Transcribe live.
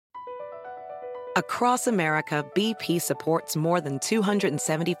Across America, BP supports more than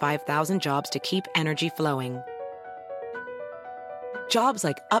 275,000 jobs to keep energy flowing. Jobs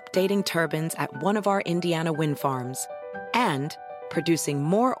like updating turbines at one of our Indiana wind farms and producing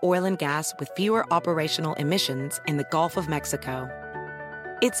more oil and gas with fewer operational emissions in the Gulf of Mexico.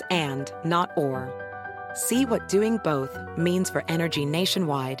 It's and, not or. See what doing both means for energy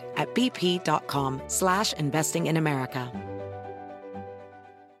nationwide at bp.com/investing in America.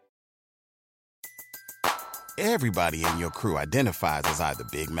 Everybody in your crew identifies as either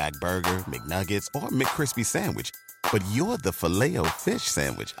Big Mac Burger, McNuggets, or McCrispy Sandwich. But you're the Filet-O-Fish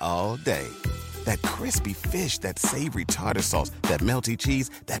Sandwich all day. That crispy fish, that savory tartar sauce, that melty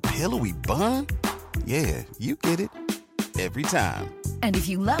cheese, that pillowy bun. Yeah, you get it. Every time. And if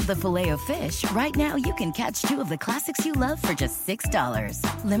you love the Filet-O-Fish, right now you can catch two of the classics you love for just $6.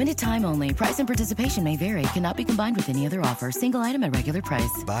 Limited time only. Price and participation may vary. Cannot be combined with any other offer. Single item at regular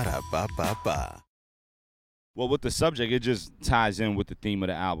price. Ba-da-ba-ba-ba. Well, with the subject, it just ties in with the theme of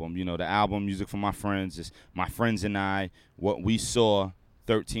the album. You know, the album, Music for My Friends, is my friends and I, what we saw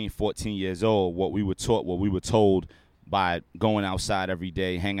 13, 14 years old, what we were taught, what we were told by going outside every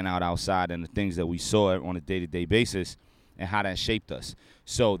day, hanging out outside, and the things that we saw on a day-to-day basis and how that shaped us.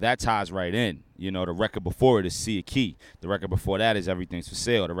 So that ties right in. You know, the record before it is See a Key. The record before that is Everything's for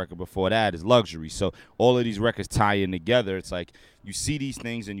Sale. The record before that is Luxury. So all of these records tie in together. It's like you see these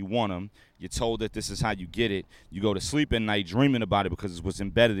things and you want them. You're told that this is how you get it. You go to sleep at night dreaming about it because it's what's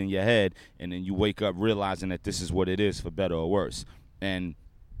embedded in your head, and then you wake up realizing that this is what it is, for better or worse. And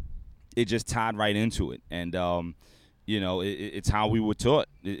it just tied right into it. And you know, it's how we were taught.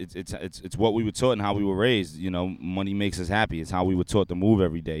 It's what we were taught and how we were raised. You know, money makes us happy. It's how we were taught to move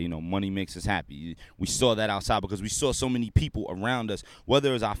every day. You know, money makes us happy. We saw that outside because we saw so many people around us, whether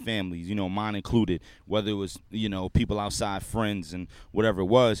it was our families, you know, mine included, whether it was, you know, people outside, friends and whatever it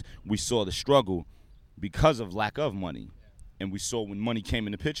was, we saw the struggle because of lack of money. And we saw when money came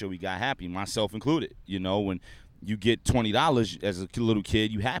in the picture, we got happy, myself included. You know, when you get $20 as a little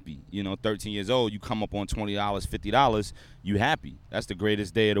kid, you happy. You know, 13 years old, you come up on $20, $50, you happy. That's the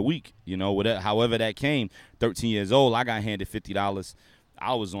greatest day of the week. You know, whatever, however that came, 13 years old, I got handed $50.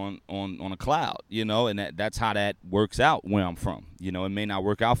 I was on a cloud, you know, and that's how that works out where I'm from. You know, it may not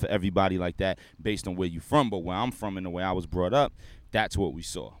work out for everybody like that based on where you're from, but where I'm from and the way I was brought up, that's what we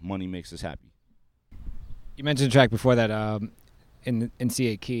saw. Money makes us happy. You mentioned a track before that in See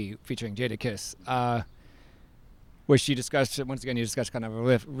a Key featuring Jadakiss. Which you discussed, once again, you discussed kind of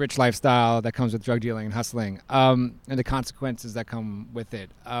a rich lifestyle that comes with drug dealing and hustling, and the consequences that come with it.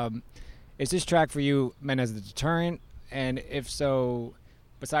 Is this track for you meant as a deterrent? And if so,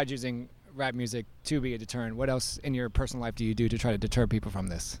 besides using rap music to be a deterrent, what else in your personal life do you do to try to deter people from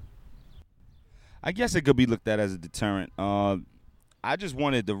this? I guess it could be looked at as a deterrent. I just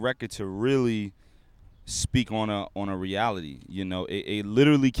wanted the record to really speak on a reality. You know, it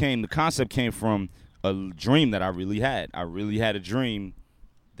literally came, the concept came from a dream that I really had. I really had a dream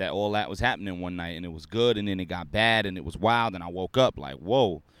that all that was happening one night, and it was good, and then it got bad, and it was wild, and I woke up like,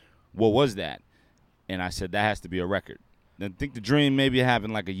 whoa, what was that? And I said, that has to be a record. I think the dream maybe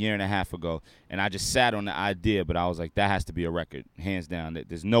happened like a year and a half ago, and I just sat on the idea, but I was like, that has to be a record, hands down.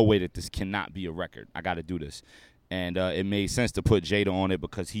 There's no way that this cannot be a record. I got to do this. And it made sense to put Jada on it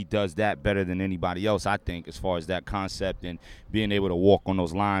because he does that better than anybody else, I think, as far as that concept and being able to walk on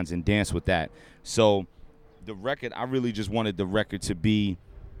those lines and dance with that. So the record, I really just wanted the record to be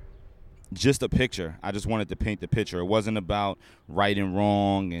just a picture. I just wanted to paint the picture. It wasn't about right and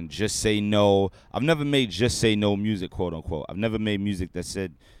wrong and just say no. I've never made just say no music, quote unquote. I've never made music that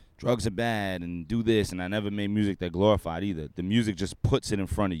said drugs are bad and do this, and I never made music that glorified either. The music just puts it in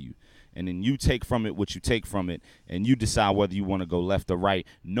front of you. And then you take from it what you take from it, and you decide whether you want to go left or right,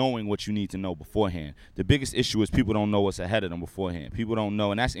 knowing what you need to know beforehand. The biggest issue is people don't know what's ahead of them beforehand. People don't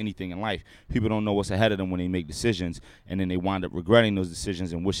know, and that's anything in life. People don't know what's ahead of them when they make decisions, and then they wind up regretting those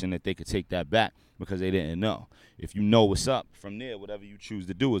decisions and wishing that they could take that back because they didn't know. If you know what's up, from there, whatever you choose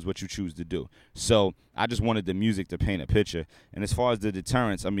to do is what you choose to do. So I just wanted the music to paint a picture. And as far as the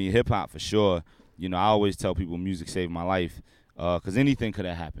deterrence, I mean, hip-hop for sure. You know, I always tell people music saved my life. Because anything could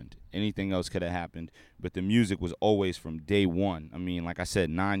have happened. Anything else could have happened. But the music was always from day one. I mean, like I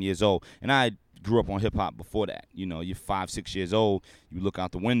said, 9 years old. And I grew up on hip-hop before that. You know, you're 5, 6 years old. You look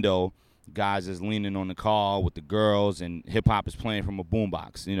out the window. Guys is leaning on the car with the girls, and hip-hop is playing from a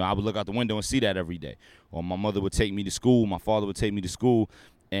boombox. You know, I would look out the window and see that every day. Or my mother would take me to school. My father would take me to school.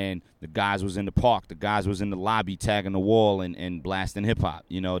 And the guys was in the park. The guys was in the lobby tagging the wall and blasting hip-hop.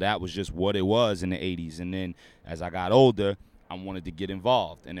 You know, that was just what it was in the 80s. And then as I got older, I wanted to get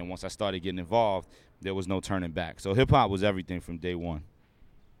involved. And then once I started getting involved, there was no turning back. So hip-hop was everything from day one.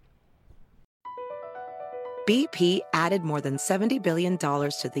 BP added more than $70 billion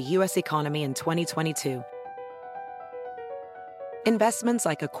to the U.S. economy in 2022. Investments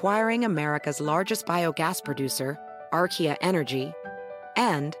like acquiring America's largest biogas producer, Archaea Energy,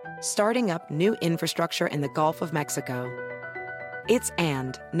 and starting up new infrastructure in the Gulf of Mexico. It's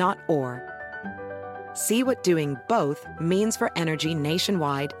and, not or. See what doing both means for energy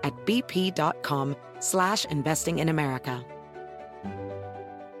nationwide at bp.com/investing in America.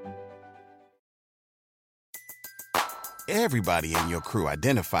 Everybody in your crew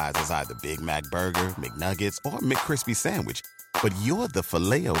identifies as either Big Mac Burger, McNuggets, or McCrispy Sandwich. But you're the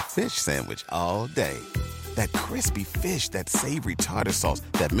Filet-O-Fish Sandwich all day. That crispy fish, that savory tartar sauce,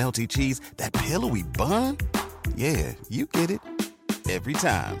 that melty cheese, that pillowy bun. Yeah, you get it. Every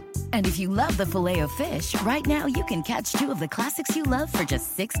time. And if you love the Filet-O-Fish, right now you can catch two of the classics you love for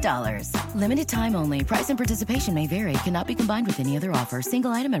just $6. Limited time only. Price and participation may vary. Cannot be combined with any other offer.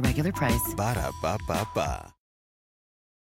 Single item at regular price. Ba-da-ba-ba-ba.